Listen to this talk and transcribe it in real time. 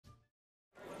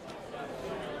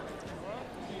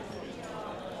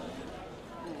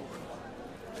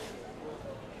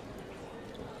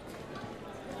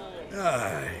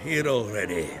Ah, here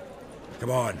already.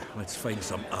 Come on, let's find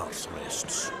some arse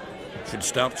rests. Should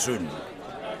start soon.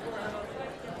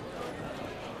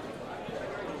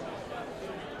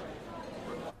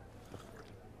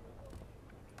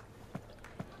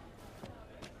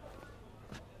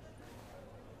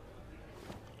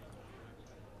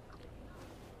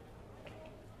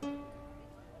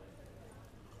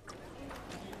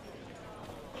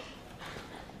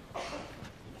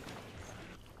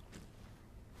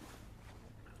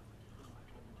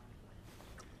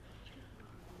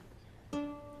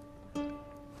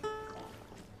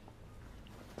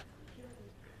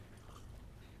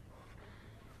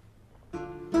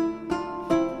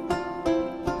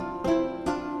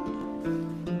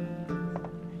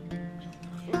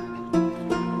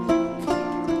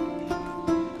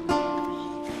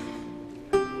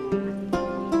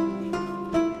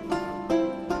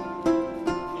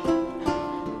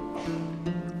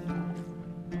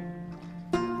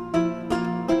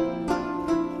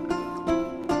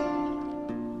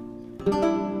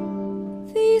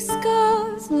 These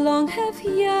scars long have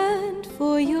yearned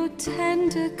for your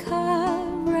tender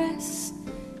caress,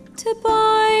 to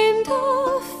bind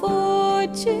our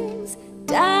fortunes.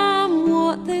 Damn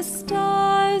what the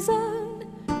stars own.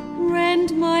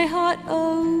 Rend my heart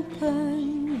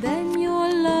open, then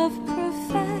your love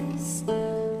profess,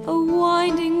 a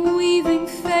winding, weaving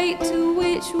fate to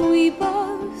which we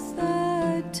both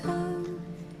atone.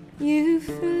 You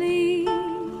flee,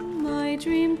 my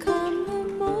dream come the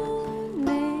morning.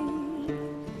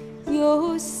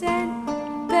 Your scent,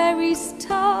 berries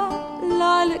tart,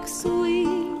 lilac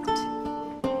sweet,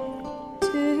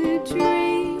 to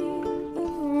dream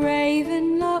of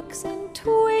raven locks and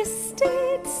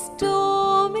twisted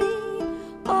stormy,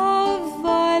 of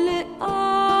violet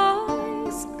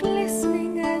eyes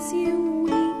glistening as you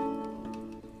weep.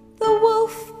 The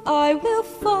wolf I will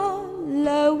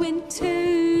follow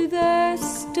into the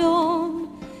storm,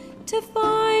 to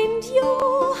find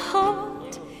your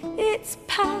heart, its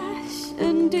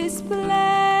passion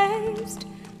displaced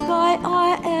by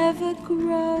our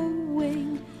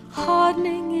ever-growing,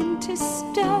 hardening into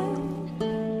stone.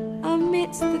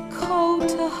 Amidst the cold,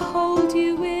 to hold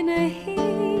you in a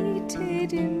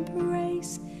heated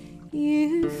embrace.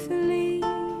 You flee,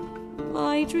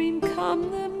 my dream come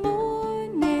the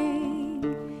morning.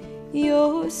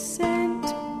 Your scent,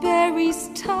 berries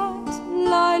tart,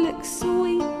 lilac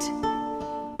sweet,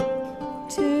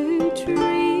 to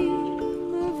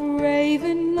dream of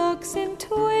raven locks and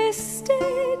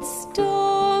twisted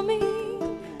stormy,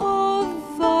 of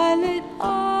violet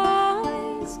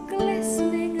eyes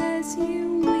glistening as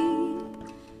you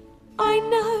weep. I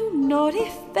know not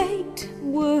if fate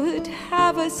would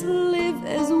have us live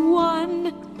as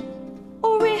one,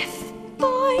 or if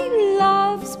by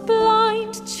love's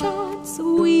blind chance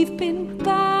we've been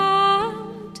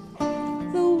bound.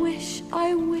 The wish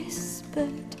I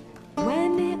whispered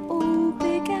when it all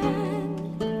began,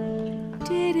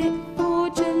 did it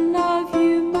forge a love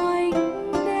you might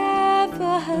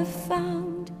never have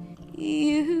found?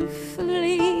 You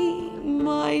flee,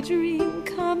 my dream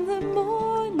come the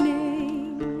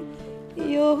morning.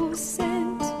 Your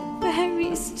scent,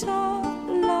 berries tart,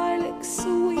 lilac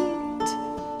sweet,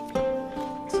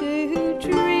 to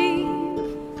dream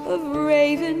of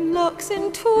raven locks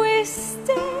and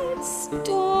twisted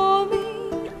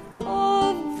stormy,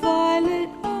 of violet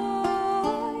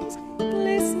eyes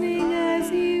glistening as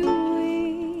you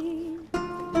weep.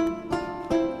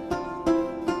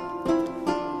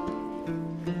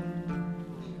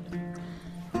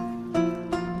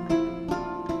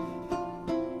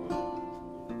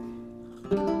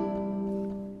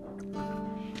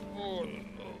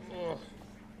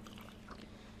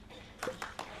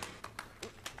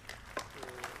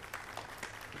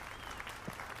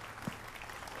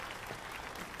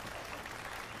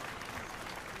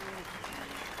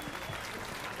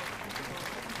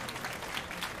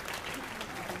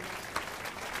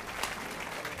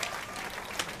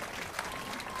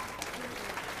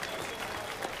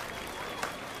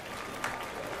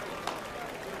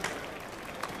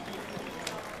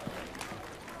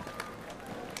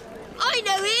 I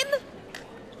know him!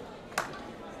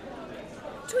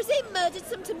 'Twas him murdered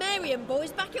some Temerian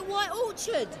boys back at White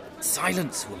Orchard.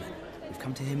 Silence, woman. We've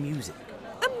come to hear music.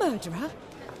 A murderer?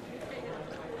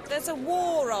 There's a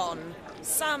war on.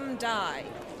 Some die.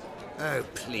 Oh,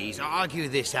 please, argue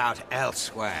this out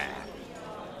elsewhere.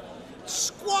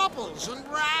 Squabbles and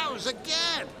rows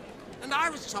again. And I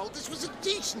was told this was a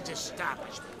decent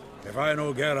establishment. If I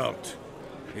know Geralt,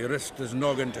 he risked his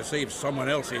noggin to save someone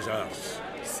else's arse.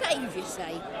 Save, you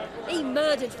say? He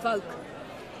murdered folk.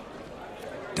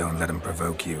 Don't let him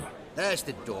provoke you. There's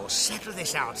the door. Settle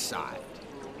this outside.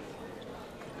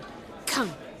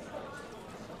 Come.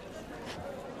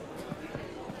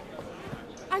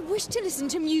 I wish to listen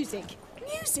to music.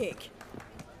 Music?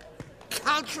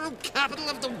 Cultural capital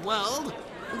of the world?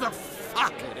 Who the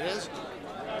fuck it is?